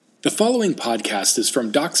The following podcast is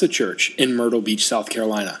from Doxa Church in Myrtle Beach, South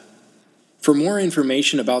Carolina. For more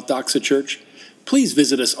information about Doxa Church, please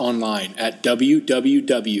visit us online at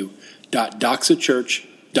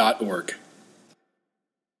www.doxachurch.org.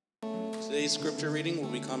 Today's scripture reading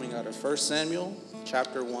will be coming out of 1 Samuel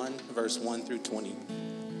chapter 1, verse 1 through 20.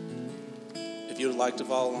 If you would like to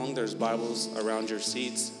follow along, there's Bibles around your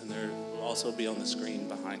seats, and there will also be on the screen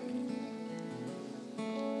behind me.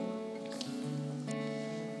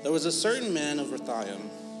 There was a certain man of Rephaim,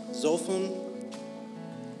 Zophim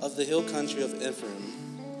of the hill country of Ephraim,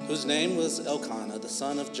 whose name was Elkanah, the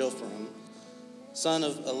son of Jopham, son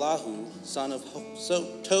of Elihu, son of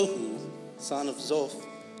Tohu, son of Zoph,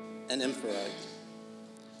 an Ephraite.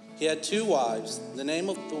 He had two wives. The name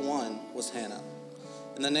of the one was Hannah,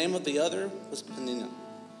 and the name of the other was Peninnah.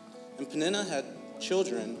 And Peninnah had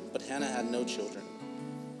children, but Hannah had no children.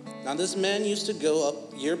 Now this man used to go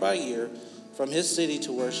up year by year from his city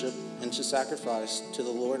to worship and to sacrifice to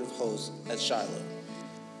the Lord of hosts at Shiloh,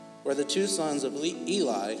 where the two sons of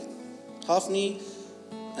Eli, Hophni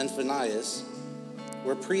and Phinehas,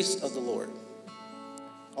 were priests of the Lord.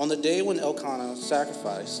 On the day when Elkanah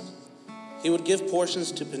sacrificed, he would give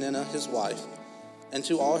portions to Peninnah his wife and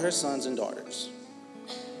to all her sons and daughters.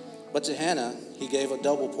 But to Hannah he gave a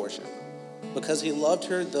double portion, because he loved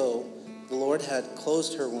her, though the Lord had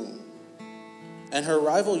closed her womb. And her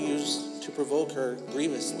rival used to provoke her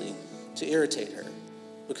grievously, to irritate her,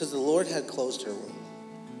 because the Lord had closed her womb.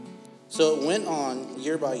 So it went on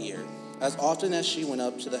year by year. As often as she went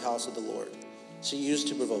up to the house of the Lord, she used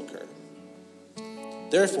to provoke her.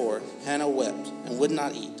 Therefore Hannah wept and would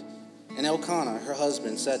not eat. And Elkanah, her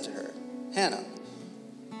husband, said to her, "Hannah,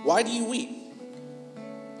 why do you weep?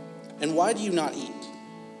 And why do you not eat?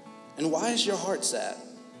 And why is your heart sad?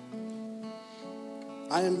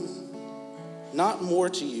 I am not more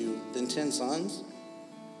to you than 10 sons?"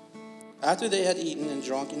 After they had eaten and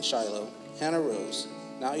drunk in Shiloh, Hannah rose.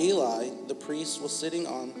 Now Eli, the priest, was sitting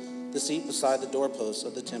on the seat beside the doorpost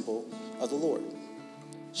of the temple of the Lord.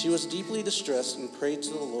 She was deeply distressed and prayed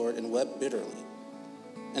to the Lord and wept bitterly.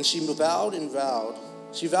 And she vowed a vow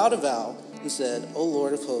and said, "O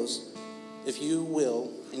Lord of hosts, if you will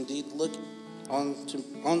indeed look on the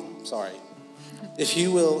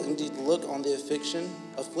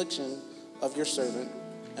affliction of your servant,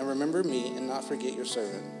 and remember me and not forget your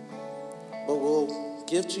servant, but will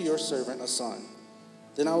give to your servant a son.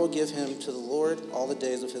 Then I will give him to the Lord all the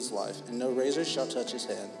days of his life, and no razor shall touch his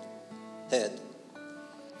head."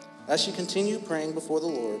 As she continued praying before the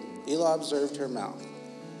Lord, Eli observed her mouth.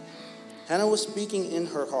 Hannah was speaking in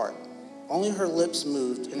her heart. Only her lips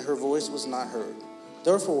moved, and her voice was not heard.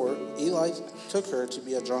 Therefore Eli took her to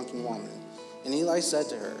be a drunken woman. And Eli said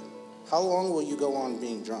to her, "How long will you go on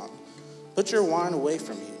being drunk? Put your wine away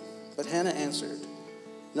from you." But Hannah answered,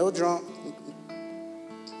 No,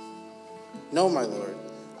 my Lord.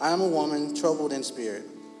 I am a woman troubled in spirit.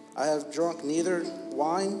 I have drunk neither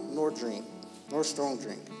wine nor strong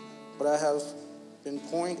drink, but I have been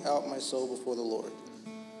pouring out my soul before the Lord.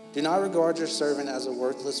 Do not regard your servant as a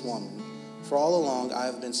worthless woman, for all along I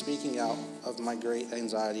have been speaking out of my great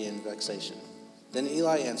anxiety and vexation. Then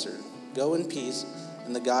Eli answered, "Go in peace,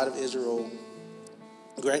 and the God of Israel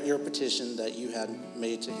grant your petition that you had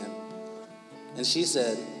made to him." And she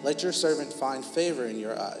said, "Let your servant find favor in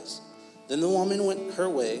your eyes." Then the woman went her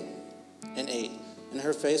way and ate, and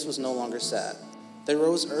her face was no longer sad. They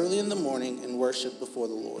rose early in the morning and worshipped before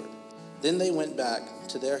the Lord. Then they went back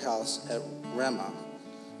to their house at Ramah.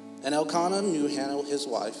 And Elkanah knew Hannah his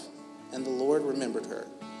wife, and the Lord remembered her.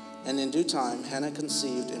 And in due time Hannah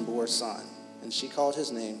conceived and bore a son, and she called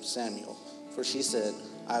his name Samuel, for she said,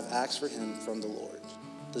 "I have asked for him from the Lord."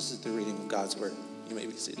 This is the reading of God's word. You may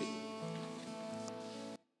be seated.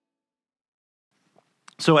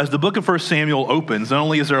 So as the book of 1 Samuel opens, not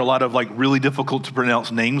only is there a lot of really difficult to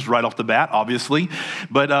pronounce names right off the bat, obviously,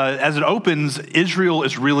 but as it opens, Israel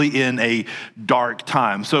is really in a dark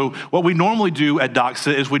time. So what we normally do at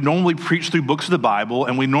Doxa is we normally preach through books of the Bible,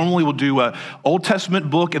 and we normally will do an Old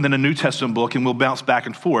Testament book and then a New Testament book, and we'll bounce back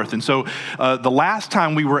and forth. And so the last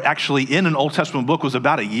time we were actually in an Old Testament book was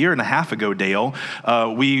about a year and a half ago, Dale.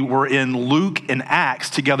 We were in Luke and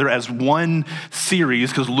Acts together as one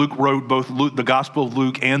series, because Luke wrote both the Gospel of Luke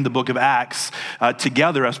Luke and the book of Acts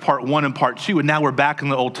together as part 1 and part 2, and now we're back in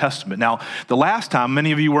the Old Testament. Now, the last time,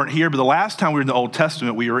 many of you weren't here, but the last time we were in the Old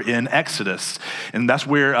Testament, we were in Exodus, and that's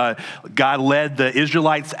where God led the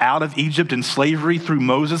Israelites out of Egypt in slavery through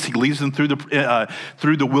Moses. He leads them through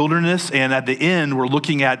the wilderness, and at the end, we're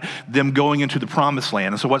looking at them going into the Promised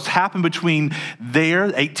Land. And so what's happened between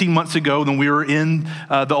there, 18 months ago, then we were in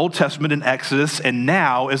the Old Testament in Exodus, and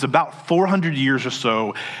now is about 400 years or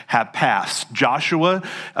so have passed.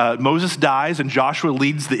 Moses dies, and Joshua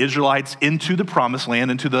leads the Israelites into the Promised Land,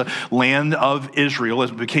 into the land of Israel, as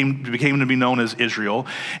it became to be known as Israel.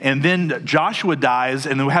 And then Joshua dies,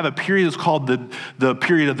 and then we have a period that's called the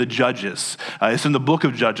period of the Judges. It's in the book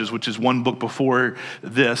of Judges, which is one book before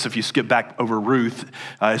this. If you skip back over Ruth,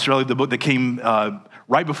 it's really the book that came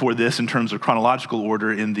right before this in terms of chronological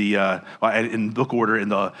order in book order in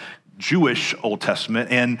the Jewish Old Testament.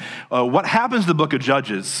 And what happens in the book of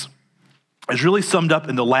Judges is really summed up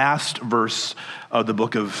in the last verse of the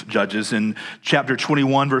book of Judges in chapter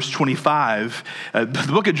 21, verse 25. The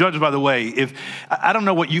book of Judges, by the way, I don't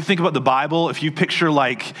know what you think about the Bible, if you picture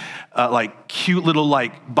like cute little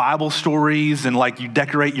like Bible stories and like you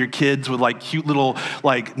decorate your kids with like cute little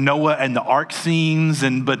like Noah and the ark scenes,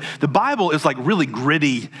 but the Bible is like really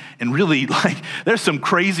gritty and really like there's some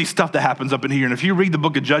crazy stuff that happens up in here. And if you read the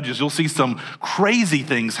book of Judges, you'll see some crazy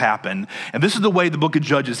things happen. And this is the way the book of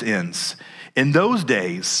Judges ends. In those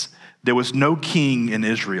days, there was no king in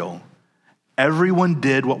Israel. Everyone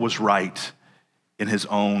did what was right in his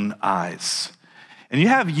own eyes. And you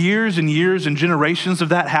have years and years and generations of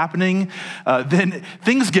that happening, then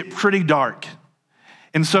things get pretty dark.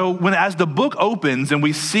 And so as the book opens and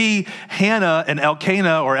we see Hannah and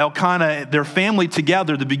Elkanah, their family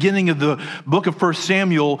together, the beginning of the book of 1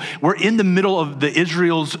 Samuel, we're in the middle of the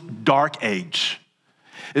Israel's dark age.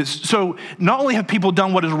 So not only have people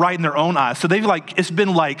done what is right in their own eyes, so they've it's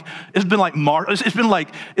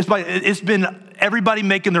been everybody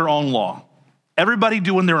making their own law, everybody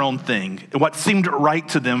doing their own thing, what seemed right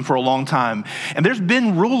to them for a long time. And there's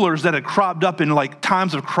been rulers that had cropped up in like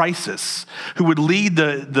times of crisis who would lead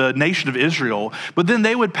the nation of Israel, but then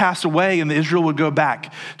they would pass away and Israel would go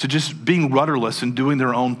back to just being rudderless and doing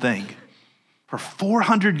their own thing. For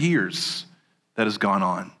 400 years that has gone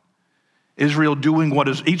on. Israel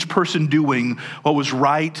each person doing what was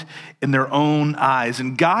right in their own eyes.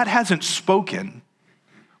 And God hasn't spoken,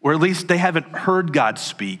 or at least they haven't heard God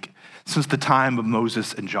speak since the time of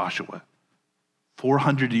Moses and Joshua.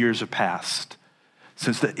 400 years have passed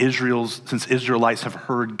since Israelites have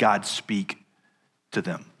heard God speak to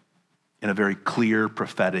them in a very clear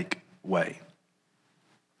prophetic way.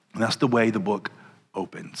 And that's the way the book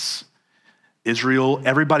opens. Israel,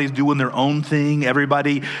 everybody's doing their own thing,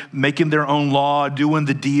 everybody making their own law, doing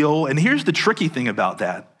the deal. And here's the tricky thing about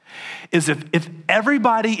that, is if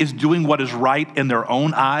everybody is doing what is right in their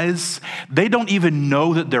own eyes, they don't even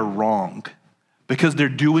know that they're wrong because they're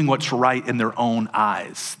doing what's right in their own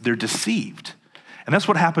eyes. They're deceived. And that's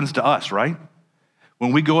what happens to us, right?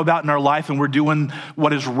 When we go about in our life and we're doing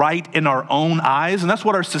what is right in our own eyes, and that's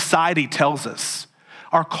what our society tells us.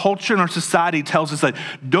 Our culture and our society tells us that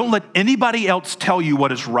don't let anybody else tell you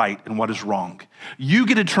what is right and what is wrong. You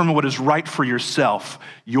get to determine what is right for yourself.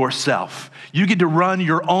 You get to run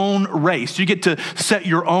your own race. You get to set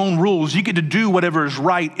your own rules. You get to do whatever is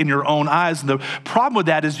right in your own eyes. And the problem with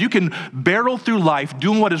that is you can barrel through life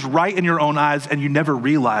doing what is right in your own eyes and you never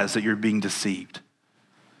realize that you're being deceived.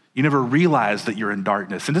 You never realize that you're in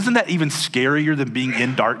darkness. And isn't that even scarier than being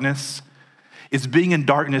in darkness? It's being in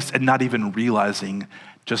darkness and not even realizing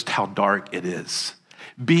just how dark it is.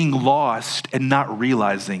 Being lost and not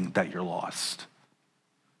realizing that you're lost.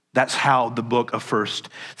 That's how the book of 1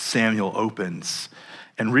 Samuel opens.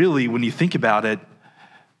 And really, when you think about it,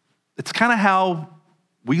 it's kind of how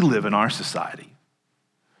we live in our society.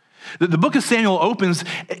 The book of Samuel opens,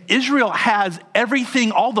 Israel has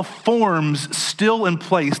everything, all the forms still in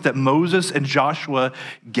place that Moses and Joshua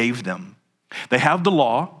gave them. They have the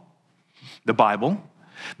law, the Bible.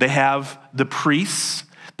 They have the priests.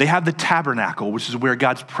 They have the tabernacle, which is where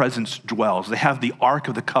God's presence dwells. They have the Ark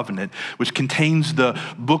of the Covenant, which contains the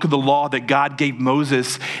book of the law that God gave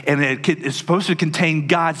Moses, and it is supposed to contain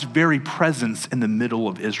God's very presence in the middle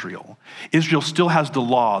of Israel. Israel still has the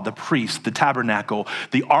law, the priest, the tabernacle,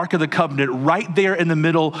 the Ark of the Covenant right there in the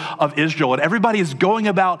middle of Israel. And everybody is going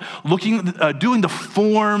about doing the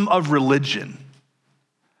form of religion,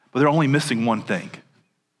 but they're only missing one thing.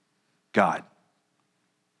 God.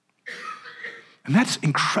 And that's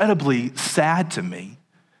incredibly sad to me.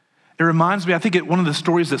 It reminds me, I think one of the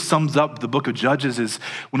stories that sums up the book of Judges is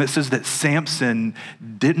when it says that Samson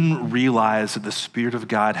didn't realize that the Spirit of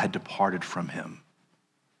God had departed from him.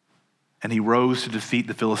 And he rose to defeat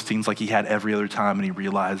the Philistines like he had every other time, and he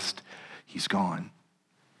realized he's gone.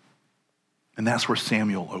 And that's where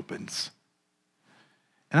Samuel opens.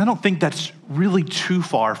 And I don't think that's really too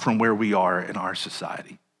far from where we are in our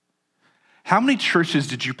society. How many churches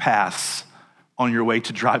did you pass on your way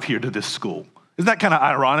to drive here to this school? Isn't that kind of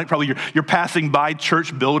ironic? Probably you're passing by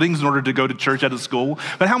church buildings in order to go to church at a school.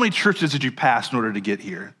 But how many churches did you pass in order to get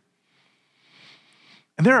here?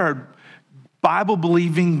 And there are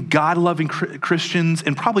Bible-believing, God-loving Christians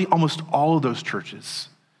in probably almost all of those churches.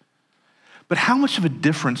 But how much of a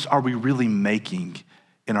difference are we really making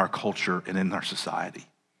in our culture and in our society?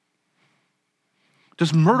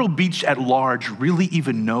 Does Myrtle Beach at large really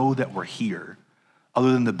even know that we're here,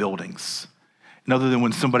 other than the buildings, and other than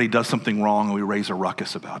when somebody does something wrong and we raise a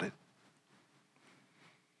ruckus about it?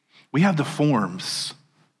 We have the forms,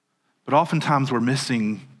 but oftentimes we're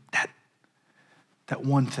missing that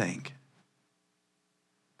one thing.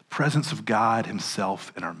 Presence of God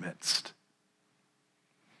himself in our midst.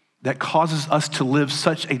 That causes us to live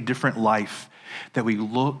such a different life that we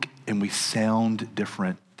look and we sound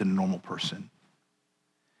different than a normal person.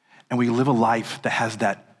 And we live a life that has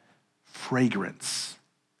that fragrance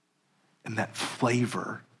and that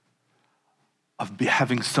flavor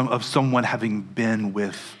of someone having been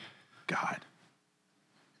with God.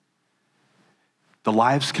 The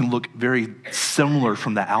lives can look very similar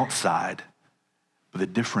from the outside, but the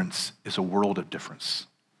difference is a world of difference.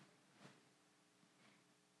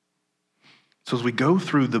 So as we go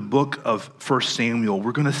through the book of 1 Samuel,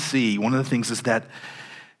 we're going to see one of the things is that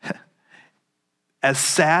as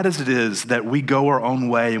sad as it is that we go our own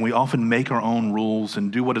way and we often make our own rules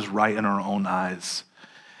and do what is right in our own eyes,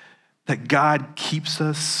 that God keeps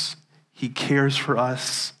us, he cares for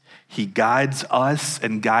us, he guides us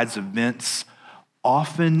and guides events,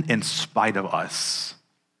 often in spite of us,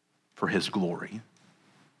 for his glory.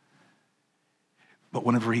 But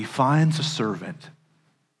whenever he finds a servant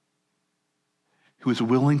who is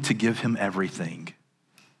willing to give him everything,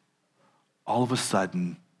 all of a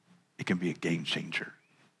sudden, it can be a game changer.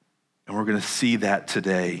 And we're going to see that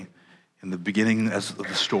today in the beginning of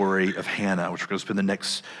the story of Hannah, which we're going to spend the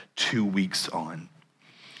next 2 weeks on.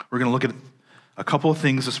 We're going to look at a couple of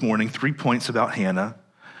things this morning, 3 points about Hannah.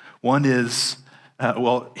 One is,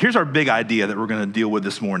 here's our big idea that we're going to deal with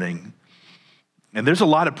this morning. And there's a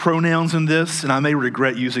lot of pronouns in this, and I may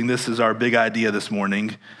regret using this as our big idea this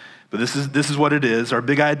morning, but this is what it is. Our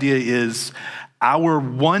big idea is our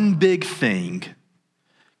one big thing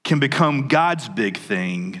can become God's big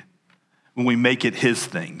thing when we make it his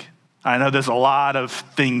thing. I know there's a lot of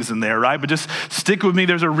things in there, right? But just stick with me.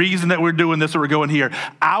 There's a reason that we're doing this or we're going here.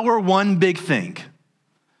 Our one big thing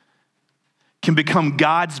can become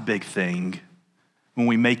God's big thing when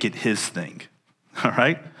we make it his thing, all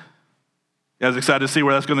right? You guys excited to see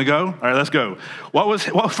where that's going to go? All right, let's go.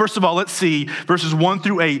 First of all, let's see verses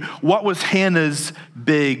 1-8. What was Hannah's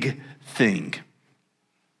big thing?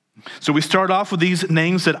 So we start off with these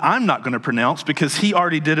names that I'm not going to pronounce because he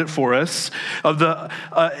already did it for us.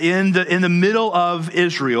 In the middle of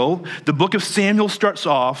Israel, the book of Samuel starts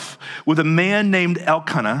off with a man named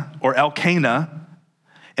Elkanah,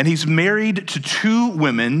 and he's married to 2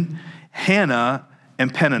 women, Hannah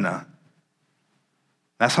and Peninnah.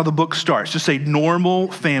 That's how the book starts, just a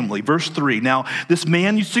normal family. Verse 3, now this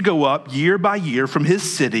man used to go up year by year from his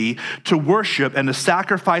city to worship and to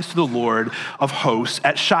sacrifice to the Lord of hosts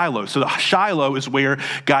at Shiloh. So Shiloh is where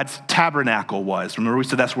God's tabernacle was. Remember we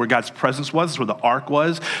said that's where God's presence was, that's where the ark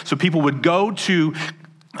was. So people would go to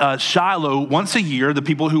Shiloh once a year. The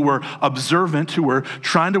people who were observant, who were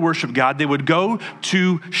trying to worship God, they would go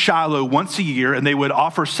to Shiloh once a year and they would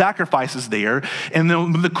offer sacrifices there. And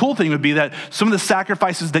the cool thing would be that some of the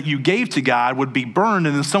sacrifices that you gave to God would be burned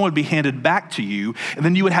and then some would be handed back to you. And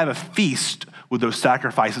then you would have a feast with those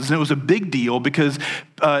sacrifices. And it was a big deal because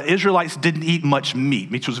Israelites didn't eat much meat.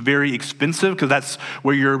 Meat was very expensive because that's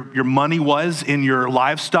where your money was in your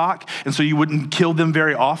livestock. And so you wouldn't kill them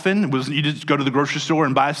very often. You just go to the grocery store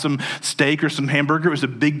and buy some steak or some hamburger. It was a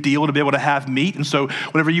big deal to be able to have meat. And so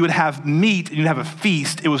whenever you would have meat and you'd have a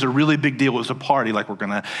feast, it was a really big deal. It was a party like we're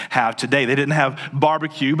going to have today. They didn't have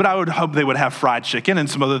barbecue, but I would hope they would have fried chicken and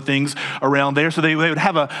some other things around there. So they would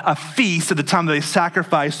have a feast at the time that they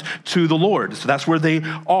sacrificed to the Lord. So that's where they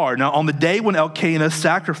are. Now, on the day when Elkanah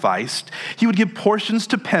sacrificed, he would give portions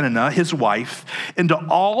to Peninnah, his wife, and to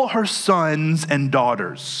all her sons and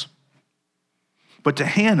daughters. But to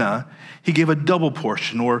Hannah, he gave a double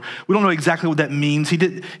portion, or we don't know exactly what that means. He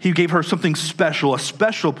gave her something special, a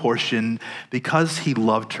special portion, because he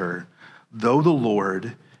loved her, though the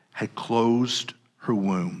Lord had closed her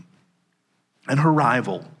womb. And her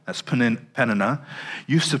rival, that's Peninnah,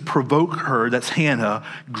 used to provoke her, that's Hannah,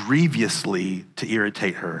 grievously to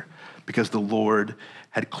irritate her because the Lord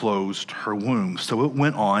had closed her womb. So it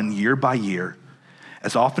went on year by year.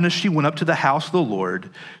 As often as she went up to the house of the Lord,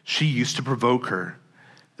 she used to provoke her.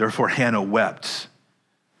 Therefore Hannah wept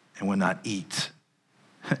and would not eat.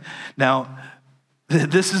 Now,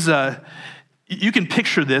 this is you can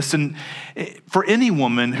picture this, and for any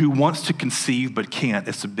woman who wants to conceive but can't,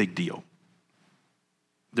 it's a big deal.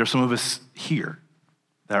 There's some of us here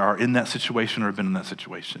that are in that situation or have been in that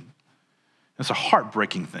situation. It's a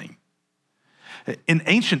heartbreaking thing. In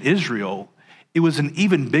ancient Israel, it was an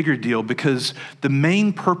even bigger deal because the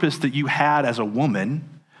main purpose that you had as a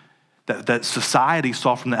woman, that society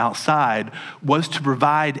saw from the outside, was to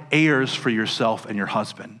provide heirs for yourself and your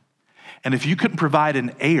husband. And if you couldn't provide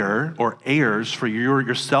an heir or heirs for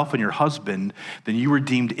yourself and your husband, then you were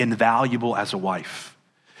deemed invaluable as a wife.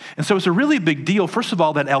 And so it's a really big deal, first of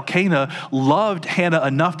all, that Elkanah loved Hannah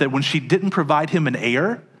enough that when she didn't provide him an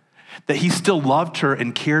heir, that he still loved her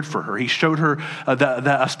and cared for her. He showed her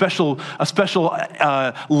a special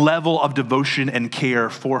level of devotion and care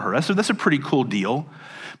for her. That's a pretty cool deal.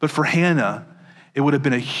 But for Hannah, it would have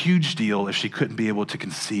been a huge deal if she couldn't be able to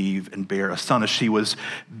conceive and bear a son, as she was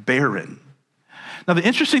barren. Now, the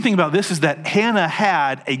interesting thing about this is that Hannah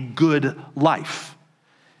had a good life.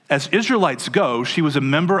 As Israelites go, she was a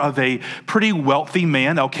member of a pretty wealthy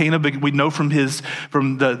man. Elkanah, we know from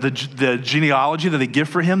the genealogy that they give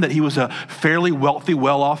for him that he was a fairly wealthy,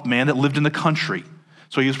 well-off man that lived in the country.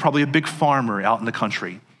 So he was probably a big farmer out in the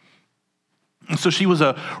country. And so she was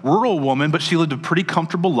a rural woman, but she lived a pretty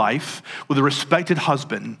comfortable life with a respected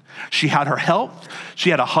husband. She had her health. She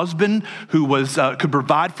had a husband who could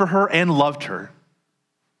provide for her and loved her.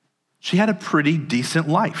 She had a pretty decent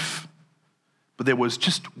life. But there was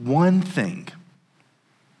just one thing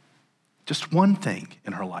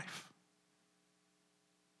in her life.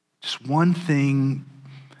 Just one thing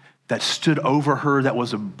that stood over her, that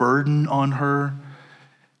was a burden on her.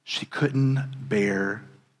 She couldn't bear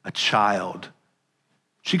a child.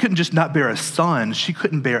 She couldn't just not bear a son, she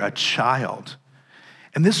couldn't bear a child.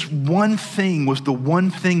 And this one thing was the one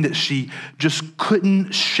thing that she just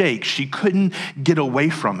couldn't shake. She couldn't get away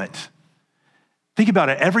from it. Think about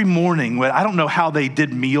it, every morning, I don't know how they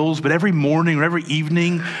did meals, but every morning or every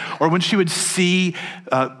evening, or when she would see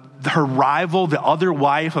her rival, the other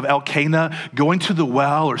wife of Elkanah, going to the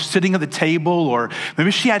well or sitting at the table, or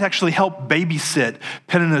maybe she had to actually help babysit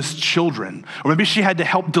Peninnah's children, or maybe she had to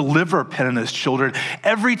help deliver Peninnah's children.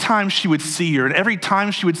 Every time she would see her, and every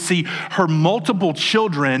time she would see her multiple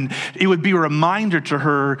children, it would be a reminder to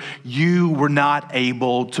her, you were not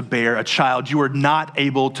able to bear a child. You are not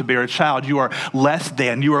able to bear a child. You are less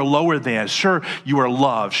than, you are lower than. Sure, you are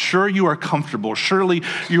loved. Sure, you are comfortable. Surely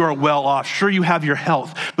you are well off. Sure, you have your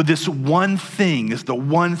health. But this one thing is the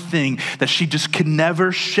one thing that she just could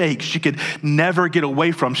never shake. She could never get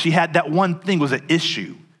away from. She had that one thing was an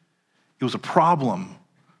issue. It was a problem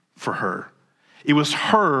for her. It was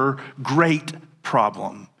her great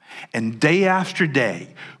problem. And day after day,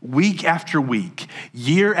 week after week,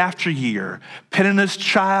 year after year, Peninnah's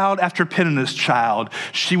child after Peninnah's child,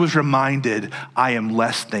 she was reminded, I am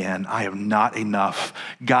less than, I am not enough.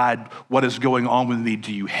 God, what is going on with me?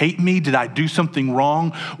 Do you hate me? Did I do something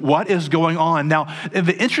wrong? What is going on? Now,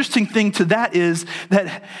 the interesting thing to that is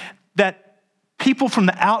that people from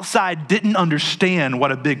the outside didn't understand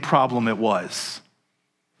what a big problem it was.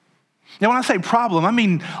 Now, when I say problem, I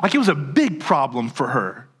mean like it was a big problem for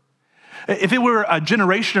her. If it were a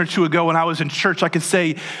generation or two ago when I was in church, I could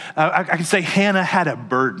say Hannah had a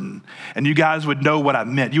burden, and you guys would know what I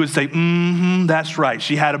meant. You would say, that's right,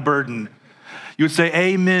 she had a burden. You would say,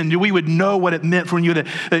 amen. We would know what it meant when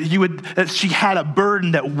that she had a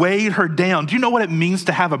burden that weighed her down. Do you know what it means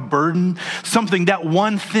to have a burden? Something, that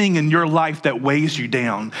one thing in your life that weighs you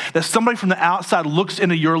down. That somebody from the outside looks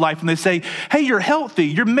into your life and they say, hey, you're healthy,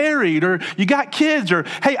 you're married, or you got kids, or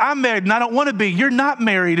hey, I'm married and I don't want to be. You're not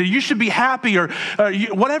married, or you should be happy, or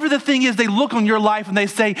whatever the thing is, they look on your life and they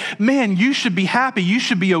say, man, you should be happy, you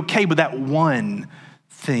should be okay, but that one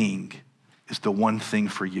thing is the one thing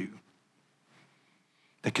for you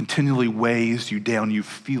that continually weighs you down. You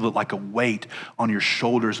feel it like a weight on your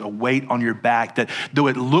shoulders, a weight on your back, that though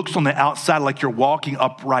it looks on the outside like you're walking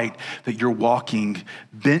upright, that you're walking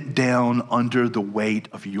bent down under the weight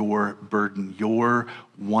of your burden, your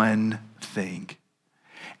one thing.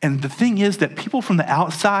 And the thing is that people from the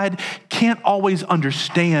outside can't always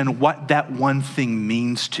understand what that one thing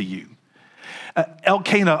means to you.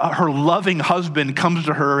 Elkanah, her loving husband, comes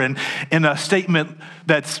to her and in a statement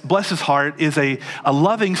that's, bless his heart, is a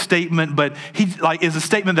loving statement, but is a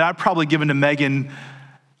statement that I've probably given to Megan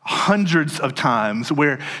hundreds of times,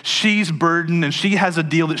 where she's burdened and she has a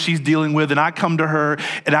deal that she's dealing with, and I come to her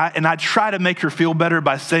and I try to make her feel better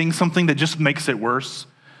by saying something that just makes it worse.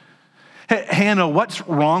 Hey, Hannah, what's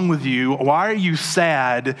wrong with you? Why are you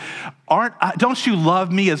sad? Don't you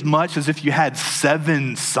love me as much as if you had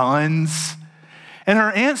 7 sons? And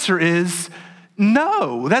her answer is,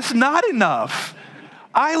 no, that's not enough.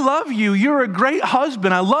 I love you. You're a great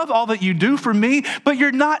husband. I love all that you do for me, but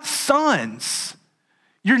you're not sons.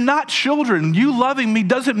 You're not children. You loving me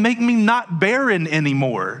doesn't make me not barren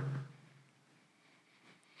anymore.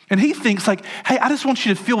 And he thinks like, hey, I just want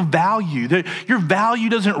you to feel value. That your value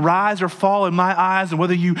doesn't rise or fall in my eyes, and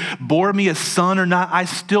whether you bore me a son or not, I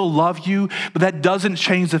still love you. But that doesn't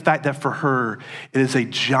change the fact that for her, it is a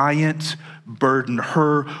giant burden.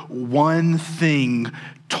 Her one thing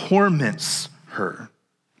torments her.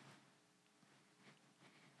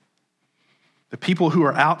 The people who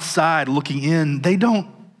are outside looking in, they don't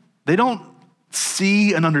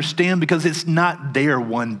see and understand because it's not their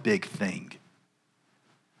one big thing.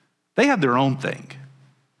 They have their own thing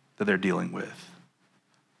that they're dealing with,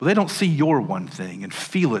 but they don't see your one thing and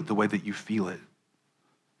feel it the way that you feel it.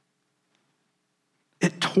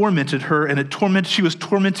 It tormented her, and she was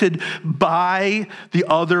tormented by the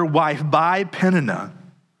other wife, by Peninnah.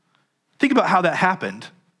 Think about how that happened.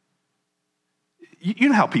 You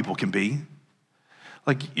know how people can be.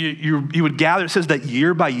 Like you would gather, it says that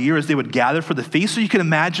year by year as they would gather for the feast. So you can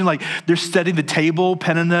imagine like they're setting the table,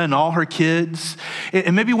 Peninnah and all her kids.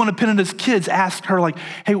 And maybe one of Peninnah's kids asked her like,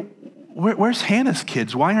 hey, where's Hannah's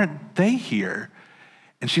kids? Why aren't they here?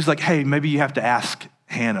 And she's like, hey, maybe you have to ask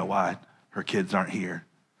Hannah why her kids aren't here.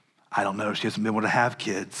 I don't know, she hasn't been able to have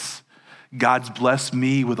kids. God's blessed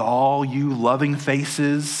me with all you loving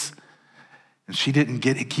faces. And he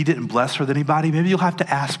didn't bless her with anybody. Maybe you'll have to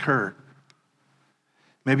ask her.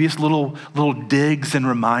 Maybe it's little digs and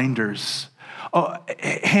reminders. Oh,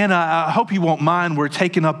 Hannah, I hope you won't mind. We're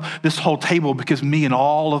taking up this whole table because me and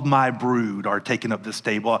all of my brood are taking up this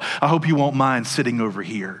table. I hope you won't mind sitting over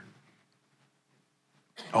here.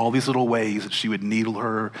 All these little ways that she would needle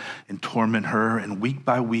her and torment her, and week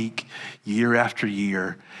by week, year after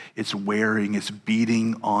year, it's wearing, it's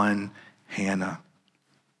beating on Hannah.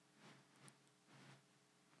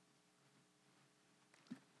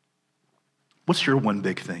 What's your one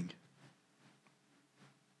big thing?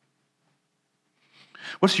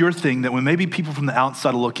 What's your thing that when maybe people from the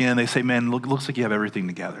outside look in, they say, man, looks like you have everything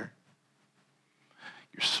together.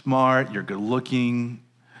 You're smart, you're good looking,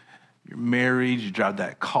 you're married, you drive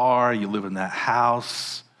that car, you live in that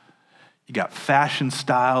house, you got fashion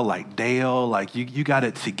style like Dale, like you got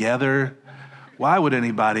it together. Why would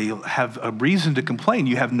anybody have a reason to complain?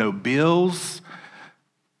 You have no bills.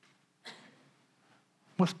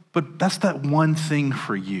 But that's that one thing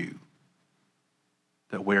for you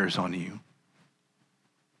that wears on you.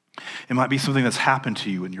 It might be something that's happened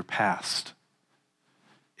to you in your past.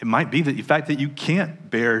 It might be the fact that you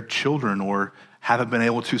can't bear children or haven't been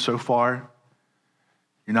able to so far.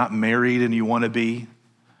 You're not married and you want to be.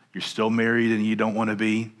 You're still married and you don't want to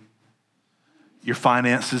be. Your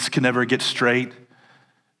finances can never get straight.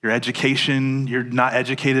 Your education, you're not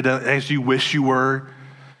educated as you wish you were.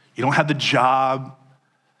 You don't have the job.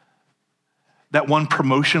 That one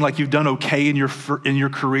promotion, like you've done okay in your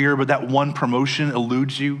career, but that one promotion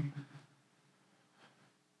eludes you.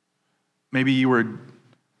 Maybe you were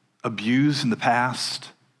abused in the past,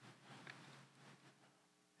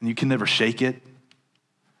 and you can never shake it.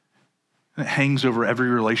 And it hangs over every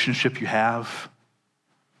relationship you have.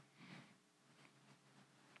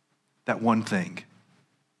 That one thing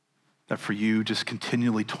that for you just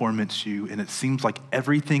continually torments you, and it seems like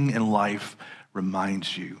everything in life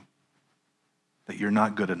reminds you that you're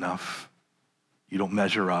not good enough. You don't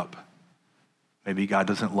measure up. Maybe God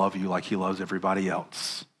doesn't love you like he loves everybody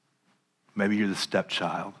else. Maybe you're the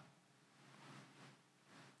stepchild.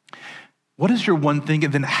 What is your one thing,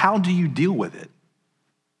 and then how do you deal with it?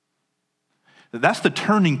 That's the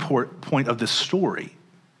turning point of this story,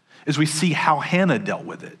 is we see how Hannah dealt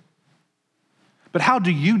with it. But how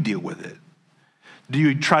do you deal with it? Do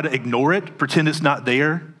you try to ignore it, pretend it's not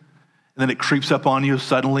there, and then it creeps up on you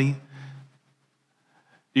suddenly?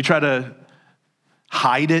 You try to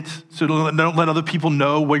hide it so don't let other people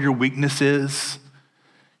know where your weakness is.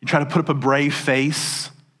 You try to put up a brave face.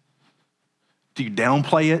 Do you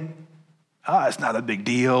downplay it? It's not a big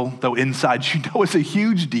deal, though inside you know it's a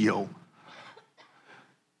huge deal.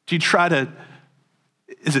 Do you try to,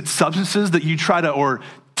 is it substances that you try to, or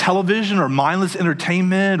television or mindless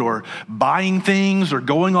entertainment or buying things or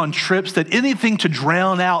going on trips, that anything to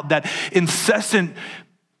drown out that incessant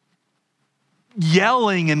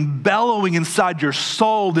yelling and bellowing inside your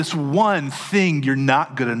soul, this one thing, you're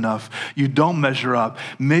not good enough, you don't measure up.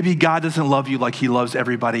 Maybe God doesn't love you like he loves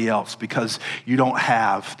everybody else because you don't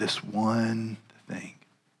have this one thing.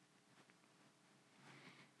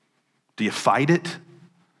 Do you fight it?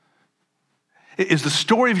 Is the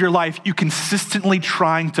story of your life you consistently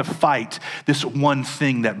trying to fight this one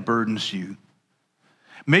thing that burdens you?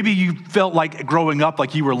 Maybe you felt like growing up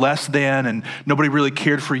like you were less than and nobody really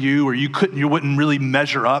cared for you, or you wouldn't really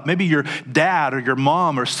measure up. Maybe your dad or your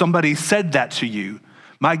mom or somebody said that to you.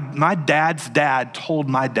 My dad's dad told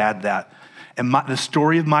my dad that. And the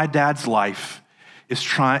story of my dad's life is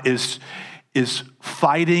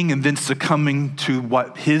fighting and then succumbing to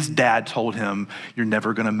what his dad told him. You're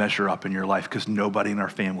never going to measure up in your life because nobody in our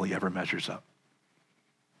family ever measures up.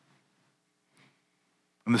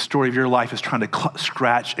 And the story of your life is trying to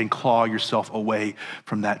scratch and claw yourself away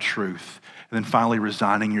from that truth. And then finally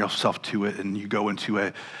resigning yourself to it, and you go into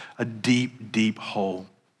a deep, deep hole.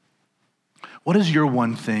 What is your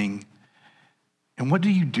one thing, and what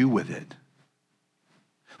do you do with it?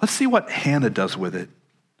 Let's see what Hannah does with it.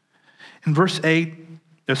 In verse 9,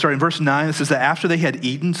 it says that after they had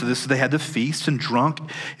eaten, they had the feast and drunk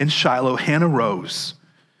in Shiloh, Hannah rose.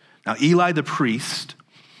 Now Eli the priest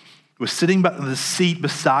was sitting by the seat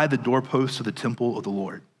beside the doorpost of the temple of the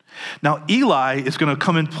Lord. Now, Eli is going to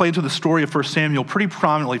come and play into the story of 1 Samuel pretty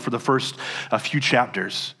prominently for the first few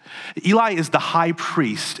chapters. Eli is the high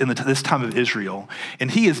priest in this time of Israel, and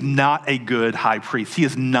he is not a good high priest. He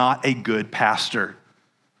is not a good pastor.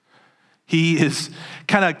 He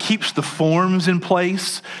kind of keeps the forms in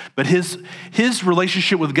place, but his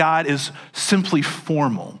relationship with God is simply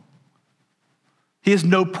formal. He has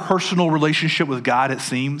no personal relationship with God, it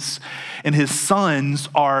seems, and his sons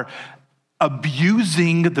are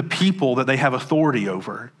abusing the people that they have authority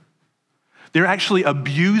over. They're actually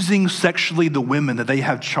abusing sexually the women that they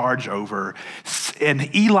have charge over,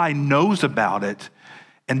 and Eli knows about it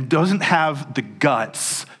and doesn't have the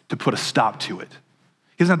guts to put a stop to it.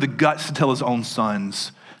 He doesn't have the guts to tell his own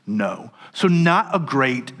sons no. So not a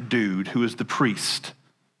great dude who is the priest.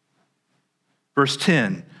 Verse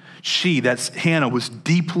 10, that's Hannah, was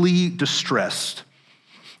deeply distressed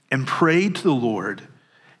and prayed to the Lord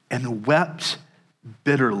and wept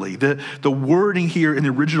bitterly. The wording here in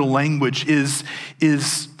the original language is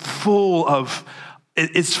full of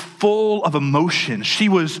emotion. She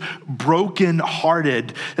was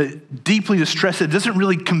brokenhearted, deeply distressed. It doesn't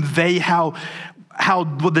really convey how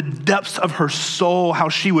the depths of her soul, how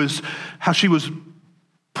she was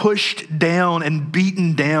pushed down and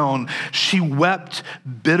beaten down. She wept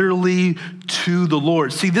bitterly to the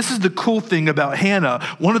Lord. See, this is the cool thing about Hannah.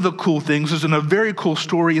 One of the cool things is, in a very cool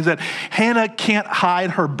story, is that Hannah can't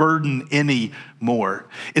hide her burden anymore.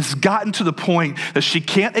 It's gotten to the point that she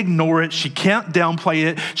can't ignore it. She can't downplay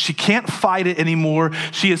it. She can't fight it anymore.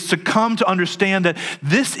 She has succumbed to understand that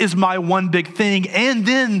this is my one big thing. And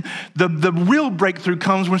then the real breakthrough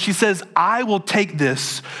comes when she says, I will take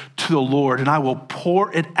this to the Lord and I will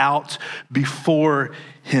pour it out before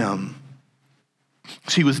him.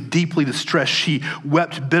 She was deeply distressed. She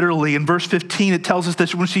wept bitterly. In verse 15, it tells us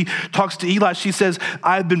that when she talks to Eli, she says,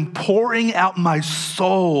 I've been pouring out my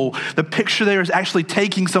soul. The picture there is actually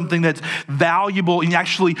taking something that's valuable and you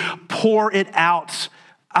actually pour it out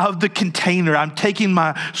of the container. I'm taking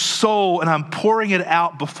my soul and I'm pouring it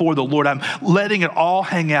out before the Lord. I'm letting it all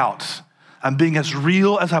hang out. I'm being as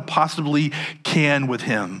real as I possibly can with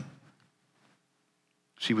him.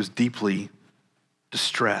 She was deeply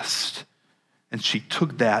distressed. And she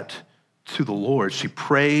took that to the Lord. She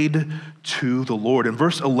prayed to the Lord. In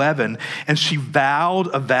verse 11, and she vowed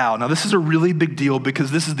a vow. Now, this is a really big deal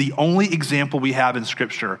because this is the only example we have in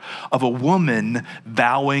Scripture of a woman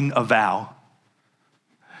vowing a vow.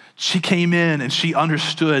 She came in and she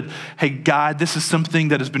understood, hey, God, this is something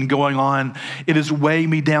that has been going on. It is weighing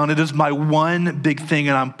me down. It is my one big thing,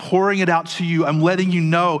 and I'm pouring it out to you. I'm letting you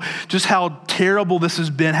know just how terrible this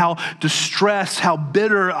has been, how distressed, how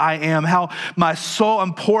bitter I am, how my soul,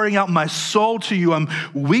 I'm pouring out my soul to you. I'm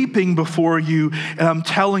weeping before you, and I'm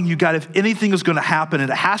telling you, God, if anything is going to happen,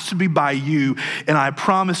 it has to be by you, and I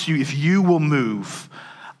promise you, if you will move,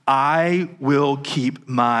 I will keep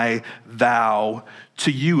my vow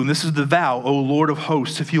to you. And this is the vow, O Lord of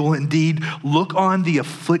hosts, if you will indeed look on the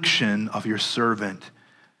affliction of your servant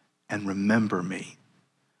and remember me.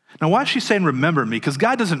 Now, why is she saying remember me? Because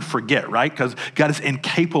God doesn't forget, right? Because God is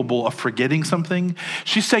incapable of forgetting something.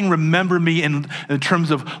 She's saying remember me in terms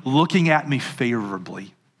of looking at me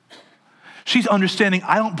favorably. She's understanding,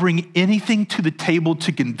 I don't bring anything to the table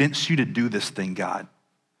to convince you to do this thing, God.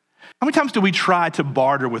 How many times do we try to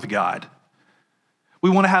barter with God? We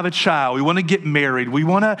want to have a child. We want to get married. We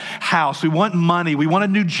want a house. We want money. We want a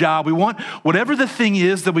new job. We want whatever the thing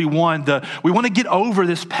is that we want. We want to get over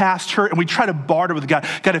this past hurt, and we try to barter with God.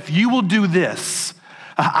 God, if you will do this,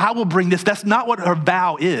 I will bring this. That's not what her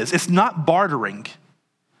vow is. It's not bartering.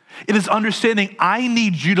 It is understanding I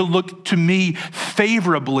need you to look to me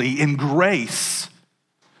favorably in grace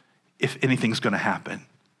if anything's going to happen.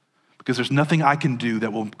 Because there's nothing I can do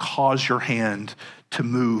that will cause your hand to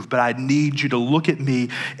move, but I need you to look at me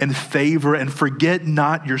in favor and forget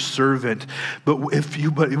not your servant. But if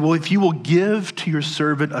you will give to your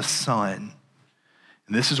servant a son,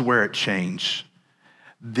 and this is where it changed,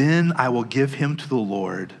 then I will give him to the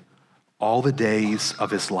Lord all the days of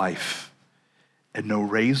his life, and no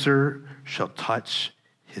razor shall touch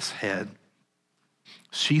his head.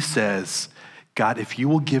 She says, God, if you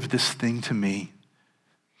will give this thing to me,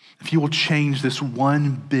 if you will change this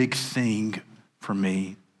one big thing for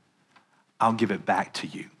me, I'll give it back to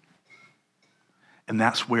you. And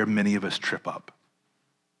that's where many of us trip up.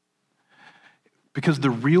 Because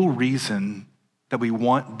the real reason that we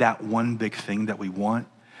want that one big thing that we want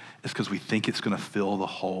is because we think it's going to fill the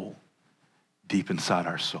hole deep inside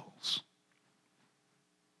our souls.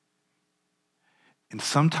 And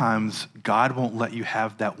sometimes God won't let you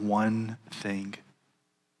have that one thing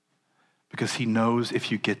because he knows if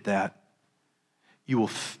you get that, you will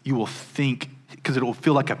think, because it will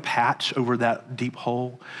feel like a patch over that deep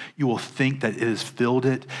hole, you will think that it has filled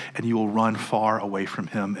it, and you will run far away from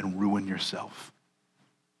him and ruin yourself.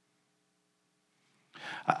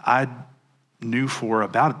 I knew for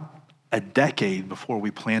about a decade before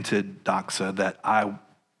we planted Doxa that I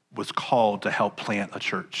was called to help plant a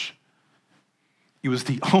church. It was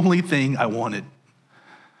the only thing I wanted.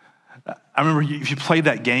 I remember if you played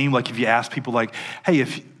that game, like if you asked people like, hey,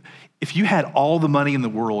 if you had all the money in the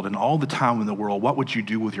world and all the time in the world, what would you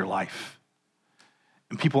do with your life?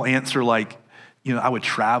 And people answer like, I would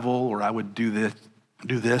travel, or I would do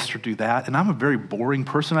this or do that. And I'm a very boring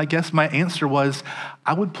person, I guess. My answer was,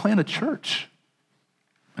 I would plant a church.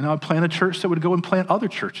 And I would plant a church that would go and plant other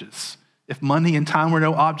churches. If money and time were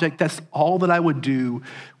no object, that's all that I would do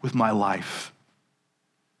with my life.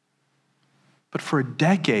 But for a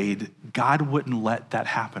decade, God wouldn't let that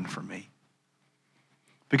happen for me.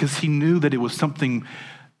 Because he knew that it was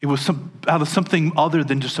out of something other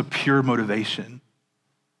than just a pure motivation.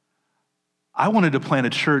 I wanted to plant a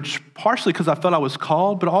church partially because I felt I was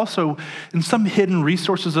called, but also in some hidden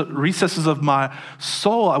recesses of my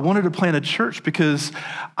soul, I wanted to plant a church because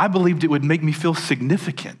I believed it would make me feel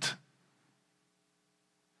significant.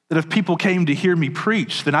 That if people came to hear me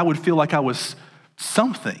preach, then I would feel like I was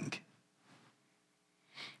something.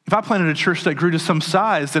 If I planted a church that grew to some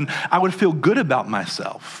size, then I would feel good about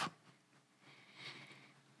myself.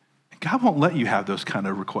 God won't let you have those kind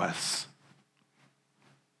of requests.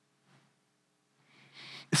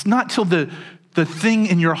 It's not till the thing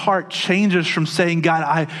in your heart changes from saying,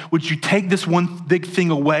 God, would you take this one big thing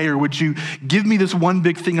away, or would you give me this one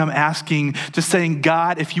big thing I'm asking, to saying,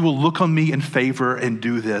 God, if you will look on me in favor and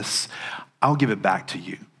do this, I'll give it back to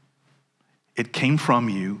you. It came from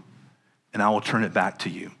you, and I will turn it back to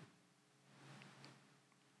you.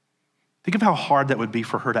 Think of how hard that would be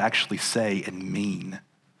for her to actually say and mean.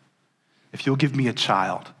 If you'll give me a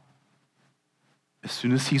child, as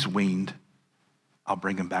soon as he's weaned, I'll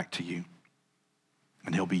bring him back to you,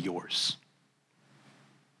 and he'll be yours.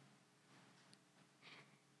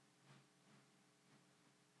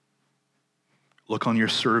 Look on your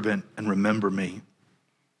servant and remember me.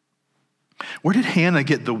 Where did Hannah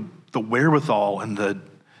get the wherewithal and the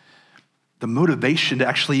motivation to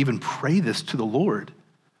actually even pray this to the Lord?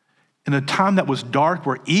 In a time that was dark,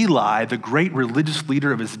 where Eli, the great religious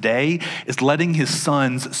leader of his day, is letting his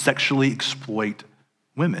sons sexually exploit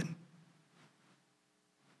women.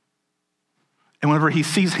 And whenever he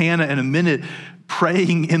sees Hannah in a minute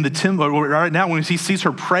praying in the temple, or right now when he sees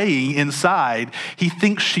her praying inside, he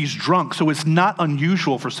thinks she's drunk. So it's not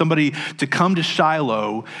unusual for somebody to come to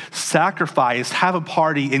Shiloh, sacrifice, have a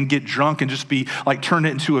party, and get drunk and just be like, turn it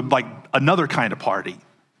into another kind of party.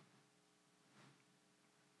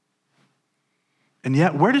 And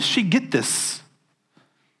yet, where does she get this?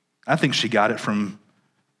 I think she got it from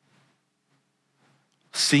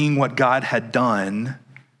seeing what God had done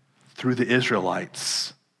through the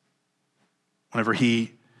Israelites. Whenever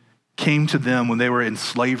he came to them when they were in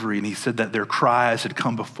slavery, and he said that their cries had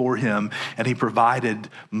come before him, and he provided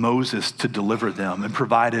Moses to deliver them and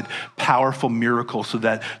provided powerful miracles so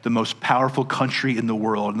that the most powerful country in the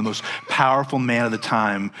world and the most powerful man of the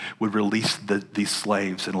time would release these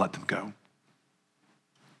slaves and let them go.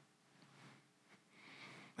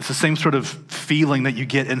 It's the same sort of feeling that you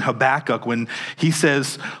get in Habakkuk when he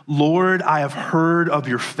says, Lord, I have heard of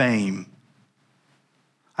your fame.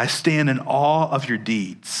 I stand in awe of your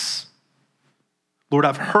deeds. Lord,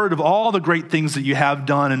 I've heard of all the great things that you have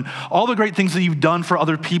done and all the great things that you've done for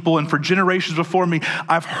other people and for generations before me.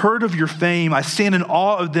 I've heard of your fame. I stand in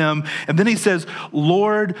awe of them. And then he says,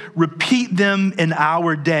 Lord, repeat them in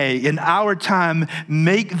our day, in our time,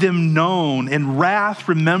 make them known. In wrath,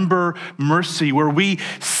 remember mercy, where we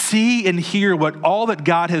see and hear what all that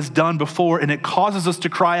God has done before, and it causes us to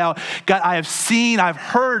cry out, God, I have seen, I've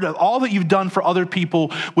heard of all that you've done for other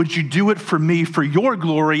people. Would you do it for me, for your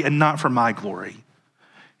glory and not for my glory?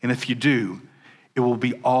 And if you do, it will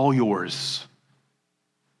be all yours.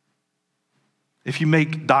 If you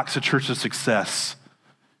make Doxa Church a success,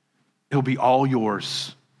 it will be all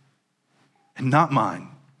yours and not mine.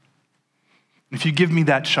 If you give me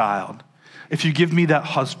that child, if you give me that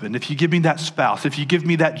husband, if you give me that spouse, if you give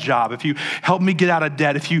me that job, if you help me get out of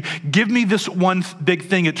debt, if you give me this one big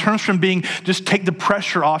thing, it turns from being just take the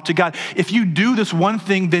pressure off to God. If you do this one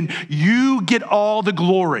thing, then you get all the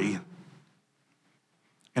glory.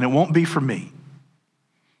 And it won't be for me.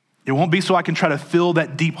 It won't be so I can try to fill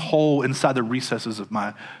that deep hole inside the recesses of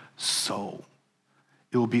my soul.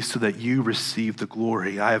 It will be so that you receive the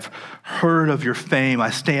glory. I have heard of your fame.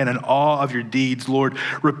 I stand in awe of your deeds. Lord,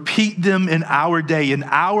 repeat them in our day, in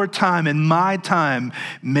our time, in my time.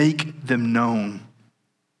 Make them known.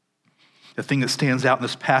 The thing that stands out in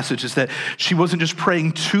this passage is that she wasn't just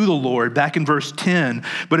praying to the Lord back in verse 10,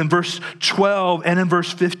 but in verse 12 and in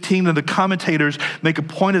verse 15, and the commentators make a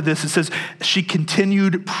point of this. It says she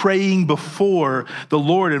continued praying before the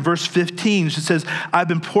Lord. In verse 15, she says, I've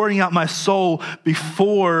been pouring out my soul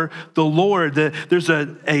before the Lord. There's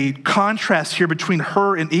a contrast here between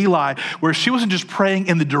her and Eli, where she wasn't just praying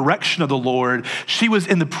in the direction of the Lord. She was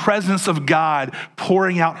in the presence of God,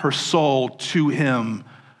 pouring out her soul to him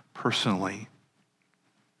personally.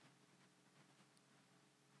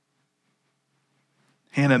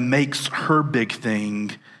 Hannah makes her big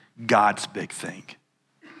thing God's big thing.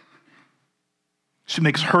 She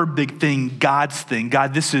makes her big thing God's thing.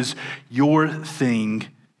 God, this is your thing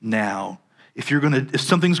now. If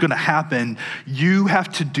something's gonna happen, you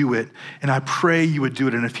have to do it, and I pray you would do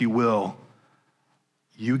it, and if you will,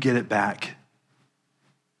 you get it back.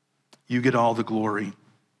 You get all the glory.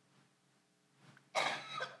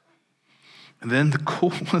 And then the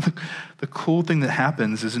cool thing that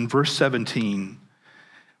happens is in verse 17,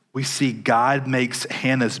 we see God makes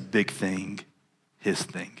Hannah's big thing his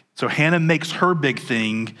thing. So Hannah makes her big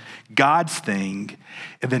thing God's thing,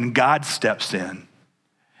 and then God steps in,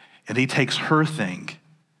 and he takes her thing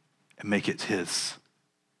and makes it his.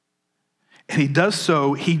 And he does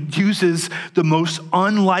so, he uses the most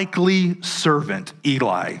unlikely servant,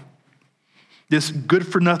 Eli. This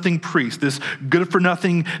good-for-nothing priest, this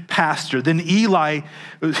good-for-nothing pastor. Then Eli,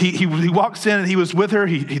 he walks in and he was with her.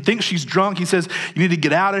 He thinks she's drunk. He says, you need to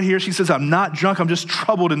get out of here. She says, I'm not drunk. I'm just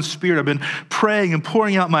troubled in spirit. I've been praying and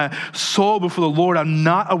pouring out my soul before the Lord. I'm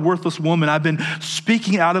not a worthless woman. I've been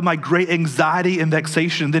speaking out of my great anxiety and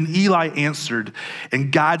vexation. Then Eli answered,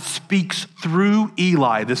 and God speaks through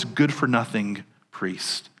Eli, this good-for-nothing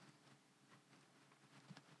priest.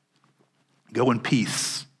 Go in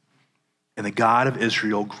peace. And the God of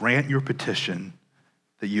Israel grant your petition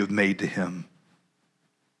that you have made to him.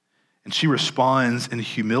 And she responds in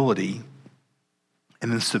humility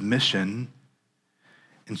and in submission.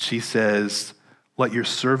 And she says, let your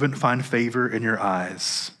servant find favor in your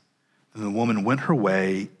eyes. And the woman went her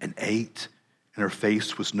way and ate, and her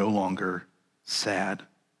face was no longer sad.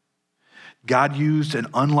 God used an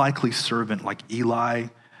unlikely servant like Eli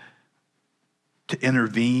to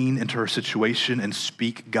intervene into her situation and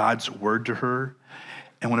speak God's word to her.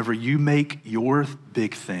 And whenever you make your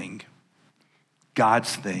big thing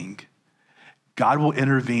God's thing, God will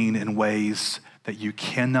intervene in ways that you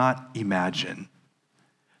cannot imagine,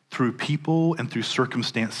 through people and through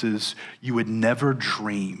circumstances you would never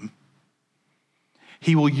dream.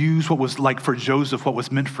 He will use what was like for Joseph, what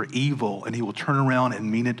was meant for evil, and he will turn around and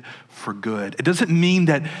mean it for good. It doesn't mean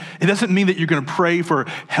that you're gonna pray for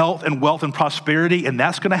health and wealth and prosperity and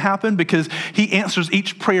that's gonna happen, because he answers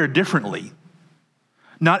each prayer differently.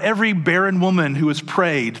 Not every barren woman who has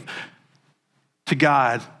prayed to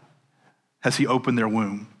God has he opened their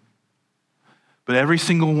womb. But every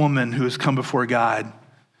single woman who has come before God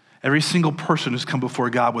Every single person who's come before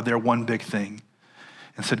God with their one big thing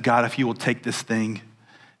and said, God, if you will take this thing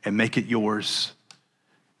and make it yours,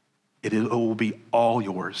 it will be all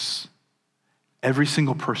yours. Every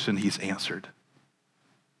single person he's answered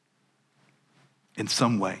in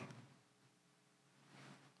some way.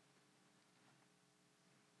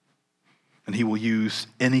 And he will use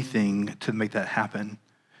anything to make that happen.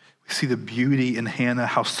 We see the beauty in Hannah,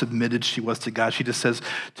 how submitted she was to God. She just says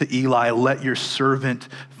to Eli, let your servant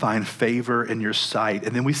find favor in your sight.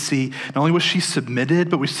 And then we see, not only was she submitted,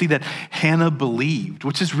 but we see that Hannah believed,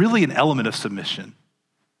 which is really an element of submission.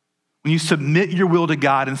 When you submit your will to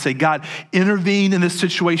God and say, God, intervene in this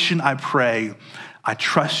situation, I pray. I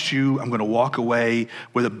trust you. I'm going to walk away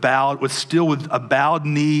with a bowed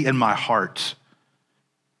knee in my heart.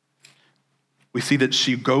 We see that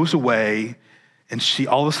she goes away and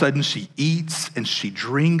all of a sudden she eats and she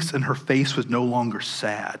drinks and her face was no longer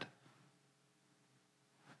sad.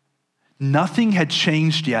 Nothing had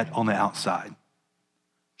changed yet on the outside.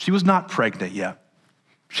 She was not pregnant yet.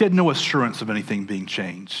 She had no assurance of anything being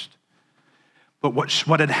changed. But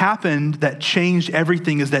what had happened that changed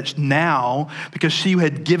everything is that now, because she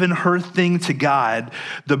had given her thing to God,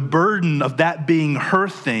 the burden of that being her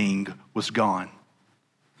thing was gone.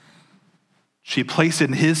 She placed it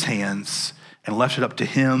in his hands and left it up to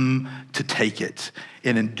him to take it.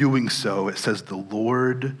 And in doing so, it says the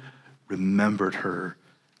Lord remembered her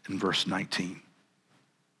in verse 19.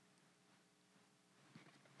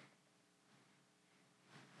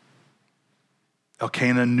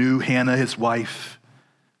 Elkanah knew Hannah, his wife,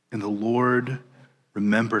 and the Lord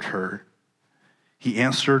remembered her. He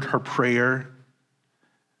answered her prayer.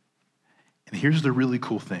 And here's the really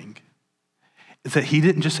cool thing, is that he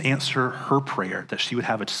didn't just answer her prayer, that she would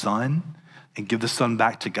have a son and give the son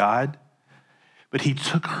back to God, but he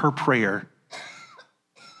took her prayer,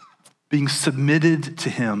 being submitted to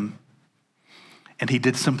him, and he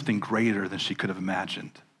did something greater than she could have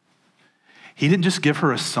imagined. He didn't just give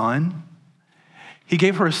her a son. He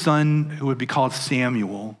gave her a son who would be called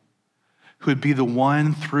Samuel, who would be the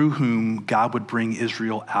one through whom God would bring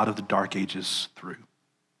Israel out of the dark ages through.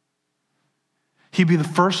 He'd be the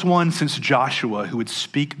first one since Joshua who would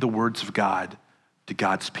speak the words of God to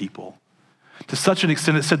God's people. To such an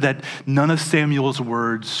extent, it said that none of Samuel's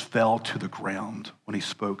words fell to the ground when he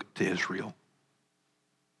spoke to Israel.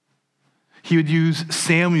 He would use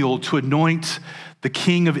Samuel to anoint the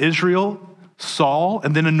king of Israel, Saul,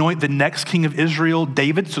 and then anoint the next king of Israel,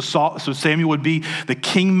 David. So Samuel would be the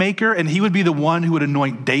kingmaker, and he would be the one who would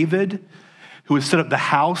anoint David, who would set up the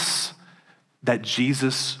house that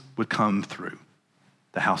Jesus would come through,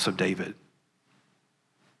 the house of David.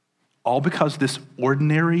 All because this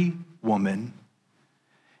ordinary woman,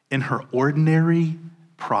 in her ordinary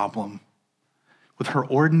problem, with her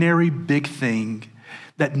ordinary big thing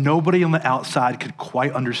that nobody on the outside could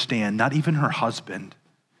quite understand, not even her husband,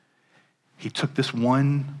 he took this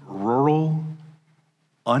one rural,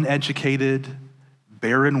 uneducated,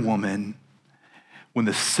 barren woman when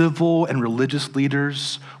the civil and religious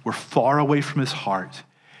leaders were far away from his heart,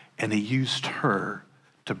 and he used her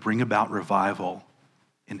to bring about revival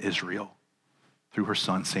in Israel through her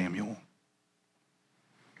son Samuel.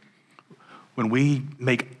 When we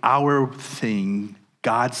make our thing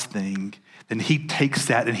God's thing, then he takes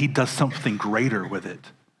that and he does something greater with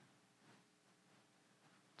it.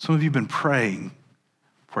 Some of you have been praying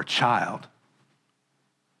for a child.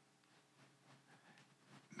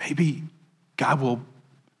 Maybe God will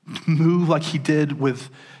move like he did with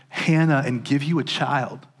Hannah and give you a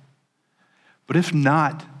child. But if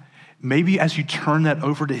not, maybe as you turn that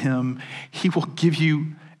over to him, he will give you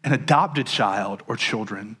an adopted child or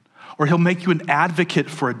children, or he'll make you an advocate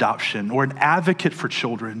for adoption or an advocate for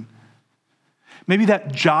children. Maybe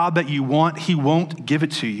that job that you want, he won't give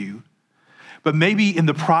it to you. But maybe in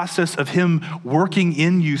the process of him working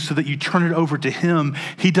in you so that you turn it over to him,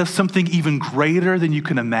 he does something even greater than you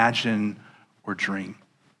can imagine or dream.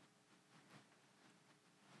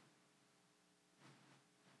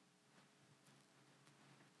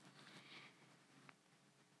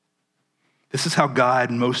 This is how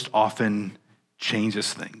God most often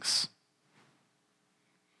changes things.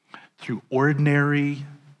 Through ordinary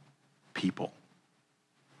people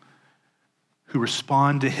who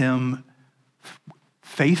respond to him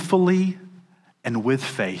faithfully and with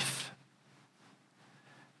faith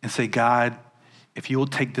and say, God, if you will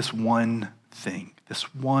take this one thing,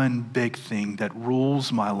 this one big thing that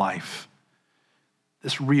rules my life,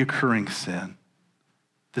 this reoccurring sin,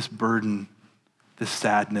 this burden, this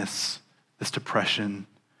sadness, this depression,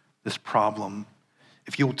 this problem,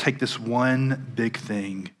 if you will take this one big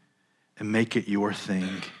thing and make it your thing,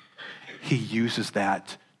 he uses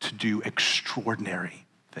that to do extraordinary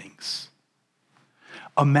things.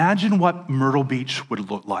 Imagine what Myrtle Beach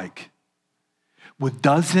would look like with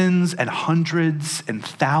dozens and hundreds and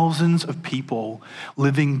thousands of people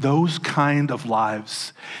living those kind of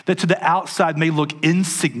lives that to the outside may look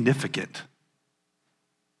insignificant,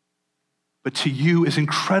 but to you is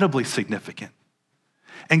incredibly significant.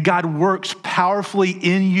 And God works powerfully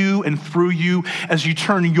in you and through you as you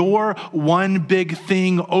turn your one big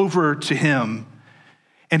thing over to him.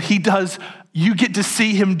 And you get to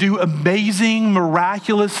see him do amazing,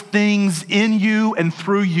 miraculous things in you and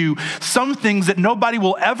through you. Some things that nobody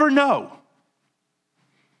will ever know.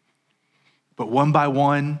 But one by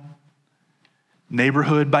one,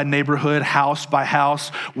 neighborhood by neighborhood, house by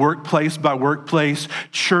house, workplace by workplace,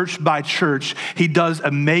 church by church, he does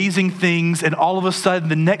amazing things. And all of a sudden,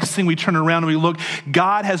 the next thing we turn around and we look,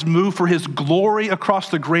 God has moved for his glory across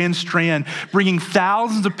the Grand Strand, bringing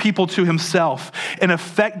thousands of people to himself and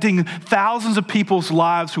affecting thousands of people's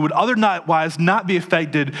lives who would otherwise not be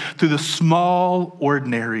affected through the small,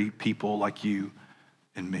 ordinary people like you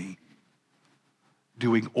and me.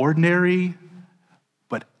 Doing ordinary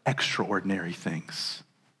but extraordinary things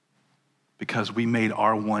because we made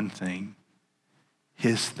our one thing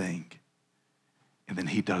his thing, and then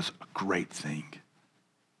he does a great thing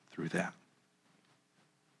through that.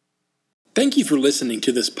 Thank you for listening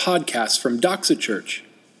to this podcast from Doxa Church.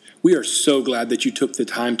 We are so glad that you took the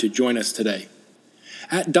time to join us today.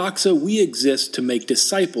 At Doxa, we exist to make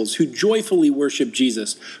disciples who joyfully worship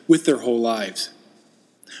Jesus with their whole lives.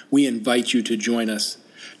 We invite you to join us.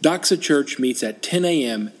 Doxa Church meets at 10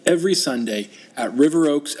 a.m. every Sunday at River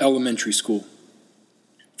Oaks Elementary School.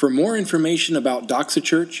 For more information about Doxa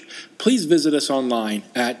Church, please visit us online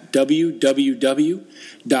at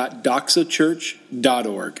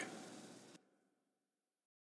www.doxachurch.org.